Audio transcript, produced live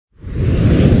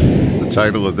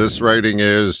title of this writing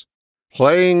is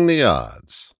Playing the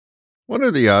Odds. What are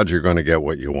the odds you're going to get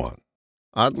what you want?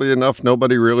 Oddly enough,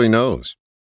 nobody really knows.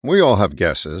 We all have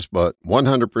guesses, but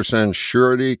 100%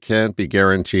 surety can't be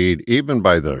guaranteed even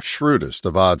by the shrewdest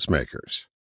of odds makers.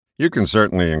 You can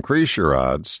certainly increase your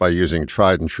odds by using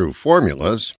tried-and-true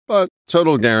formulas, but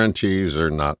total guarantees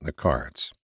are not in the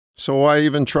cards. So why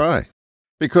even try?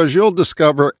 Because you'll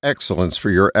discover excellence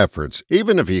for your efforts,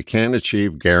 even if you can't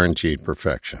achieve guaranteed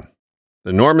perfection.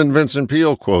 The Norman Vincent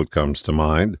Peale quote comes to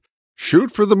mind,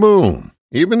 "Shoot for the moon.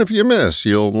 Even if you miss,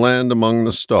 you'll land among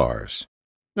the stars."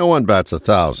 No one bats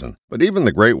 1,000, but even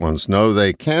the great ones know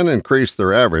they can increase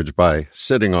their average by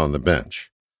sitting on the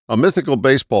bench. A mythical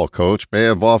baseball coach may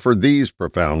have offered these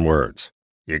profound words,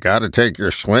 "You gotta take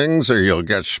your swings or you'll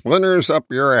get splinters up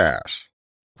your ass."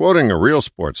 Quoting a real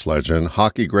sports legend,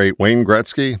 hockey great Wayne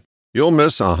Gretzky, "You'll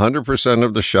miss 100%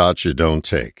 of the shots you don't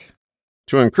take."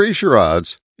 To increase your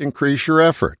odds, increase your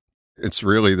effort. It's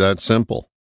really that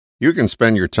simple. You can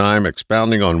spend your time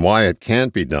expounding on why it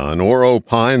can't be done or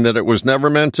opine that it was never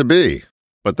meant to be,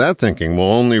 but that thinking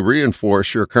will only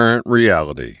reinforce your current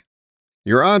reality.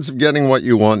 Your odds of getting what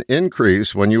you want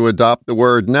increase when you adopt the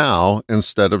word now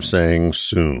instead of saying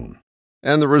soon.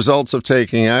 And the results of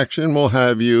taking action will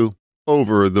have you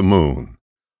over the moon.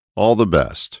 All the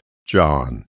best,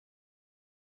 John.